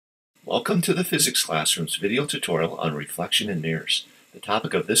Welcome to the Physics Classroom's video tutorial on reflection in mirrors. The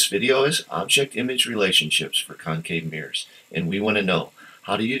topic of this video is object-image relationships for concave mirrors, and we want to know,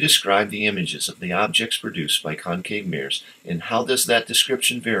 how do you describe the images of the objects produced by concave mirrors, and how does that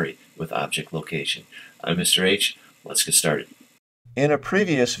description vary with object location? I'm Mr. H. Let's get started. In a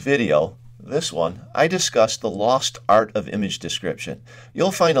previous video, this one, I discussed the lost art of image description.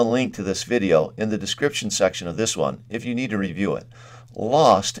 You'll find a link to this video in the description section of this one if you need to review it.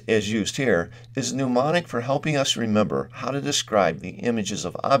 Lost, as used here, is mnemonic for helping us remember how to describe the images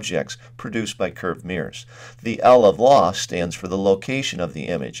of objects produced by curved mirrors. The L of lost stands for the location of the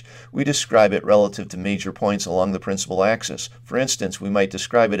image. We describe it relative to major points along the principal axis. For instance, we might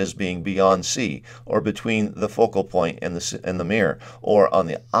describe it as being beyond C, or between the focal point and the mirror, or on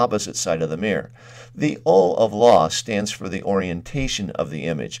the opposite side of the mirror. The O of lost stands for the orientation of the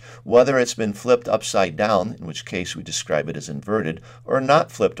image, whether it's been flipped upside down, in which case we describe it as inverted, or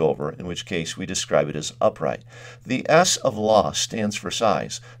not flipped over, in which case we describe it as upright. The S of lost stands for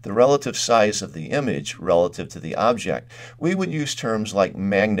size, the relative size of the image relative to the object. We would use terms like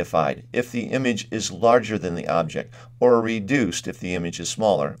magnified if the image is larger than the object, or reduced if the image is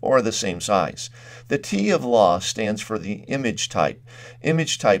smaller, or the same size. The T of lost stands for the image type.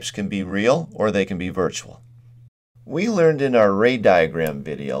 Image types can be real or they can be virtual. We learned in our ray diagram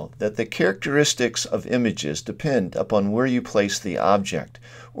video that the characteristics of images depend upon where you place the object.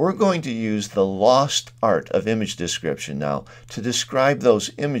 We're going to use the lost art of image description now to describe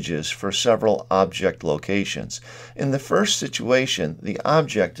those images for several object locations. In the first situation, the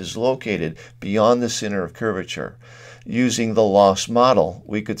object is located beyond the center of curvature. Using the lost model,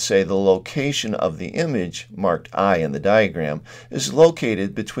 we could say the location of the image, marked I in the diagram, is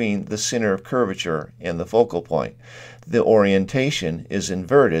located between the center of curvature and the focal point. The orientation is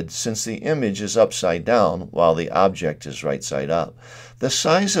inverted since the image is upside down while the object is right side up. The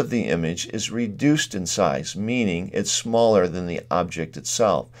size of the image is reduced in size, meaning it's smaller than the object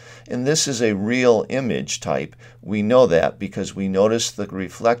itself. And this is a real image type. We know that because we notice the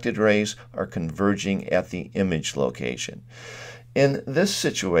reflected rays are converging at the image location. In this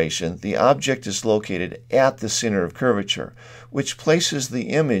situation, the object is located at the center of curvature, which places the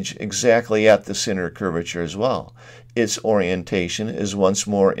image exactly at the center of curvature as well. Its orientation is once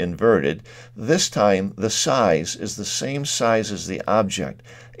more inverted. This time, the size is the same size as the object,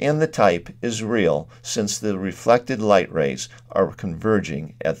 and the type is real since the reflected light rays are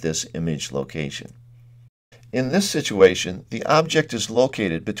converging at this image location. In this situation, the object is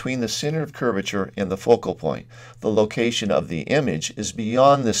located between the center of curvature and the focal point. The location of the image is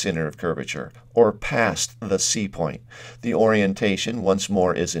beyond the center of curvature, or past the C point. The orientation, once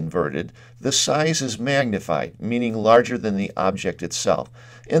more, is inverted. The size is magnified, meaning larger than the object itself.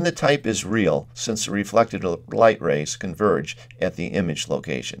 And the type is real, since the reflected light rays converge at the image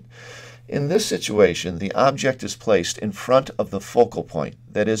location. In this situation, the object is placed in front of the focal point,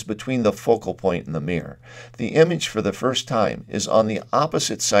 that is, between the focal point and the mirror. The image for the first time is on the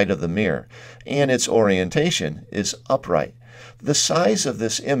opposite side of the mirror, and its orientation is upright. The size of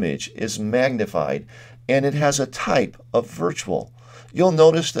this image is magnified, and it has a type of virtual. You'll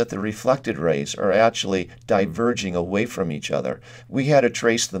notice that the reflected rays are actually diverging away from each other. We had to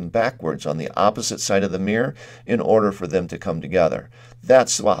trace them backwards on the opposite side of the mirror in order for them to come together.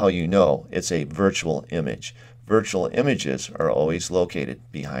 That's how you know it's a virtual image. Virtual images are always located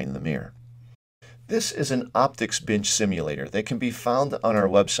behind the mirror. This is an optics bench simulator that can be found on our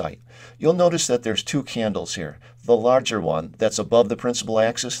website. You'll notice that there's two candles here. The larger one, that's above the principal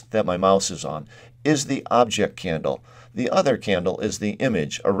axis that my mouse is on, is the object candle. The other candle is the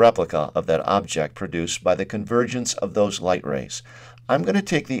image, a replica of that object produced by the convergence of those light rays. I'm going to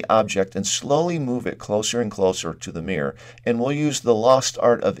take the object and slowly move it closer and closer to the mirror, and we'll use the lost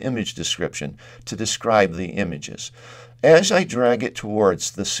art of image description to describe the images. As I drag it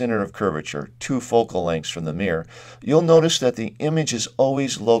towards the center of curvature, 2 focal lengths from the mirror, you'll notice that the image is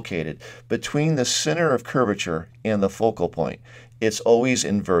always located between the center of curvature and the focal point. It's always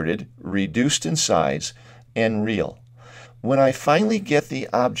inverted, reduced in size, and real. When I finally get the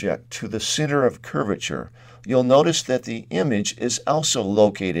object to the center of curvature, you'll notice that the image is also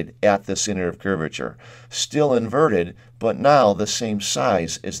located at the center of curvature, still inverted, but now the same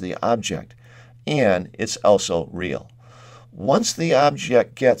size as the object, and it's also real. Once the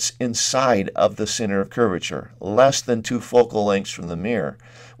object gets inside of the center of curvature, less than 2 focal lengths from the mirror,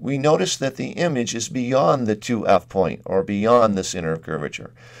 we notice that the image is beyond the 2F point, or beyond the center of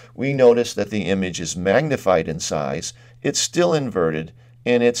curvature. We notice that the image is magnified in size, it's still inverted,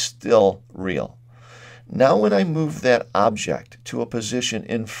 and it's still real. Now when I move that object to a position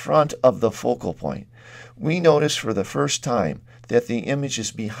in front of the focal point, we notice for the first time that the image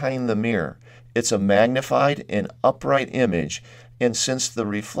is behind the mirror. It's a magnified and upright image, and since the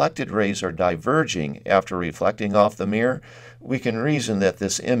reflected rays are diverging after reflecting off the mirror, we can reason that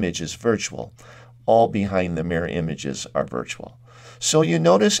this image is virtual. All behind the mirror images are virtual. So you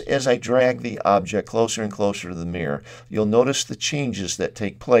notice as I drag the object closer and closer to the mirror, you'll notice the changes that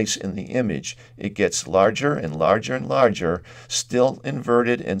take place in the image. It gets larger and larger and larger, still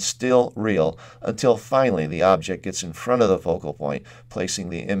inverted and still real, until finally the object gets in front of the focal point, placing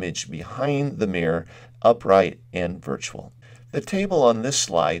the image behind the mirror, upright and virtual. The table on this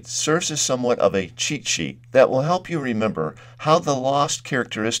slide serves as somewhat of a cheat sheet that will help you remember how the lost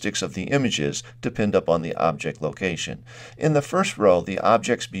characteristics of the images depend upon the object location. In the first row, the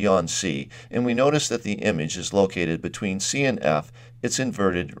object's beyond C, and we notice that the image is located between C and F. It's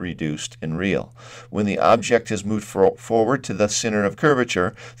inverted, reduced, and real. When the object has moved forward to the center of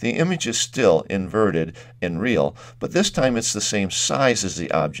curvature, the image is still inverted and real, but this time it's the same size as the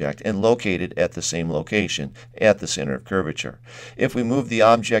object and located at the same location, at the center of curvature. If we move the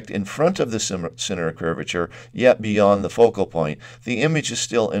object in front of the center of curvature, yet beyond the focal point, the image is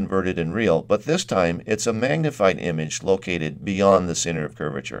still inverted and real, but this time it's a magnified image located beyond the center of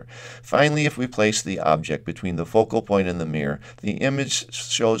curvature. Finally, if we place the object between the focal point and the mirror, the image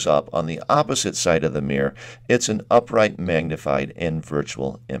shows up on the opposite side of the mirror. It's an upright, magnified, and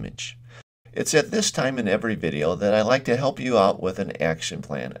virtual image. It's at this time in every video that I like to help you out with an action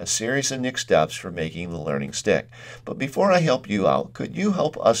plan, a series of next steps for making the learning stick. But before I help you out, could you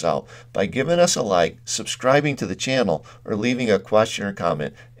help us out by giving us a like, subscribing to the channel, or leaving a question or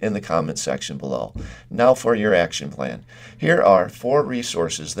comment in the comment section below. Now for your action plan. Here are 4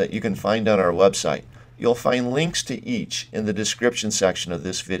 resources that you can find on our website. You'll find links to each in the description section of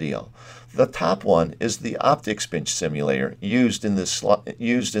this video. The top one is the optics bench simulator used in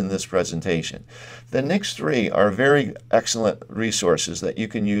this presentation. The next 3 are very excellent resources that you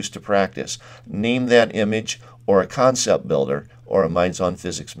can use to practice. Name that image, or a concept builder, or a Minds on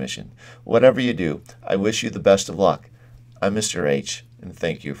Physics mission. Whatever you do, I wish you the best of luck. I'm Mr. H, and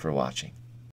thank you for watching.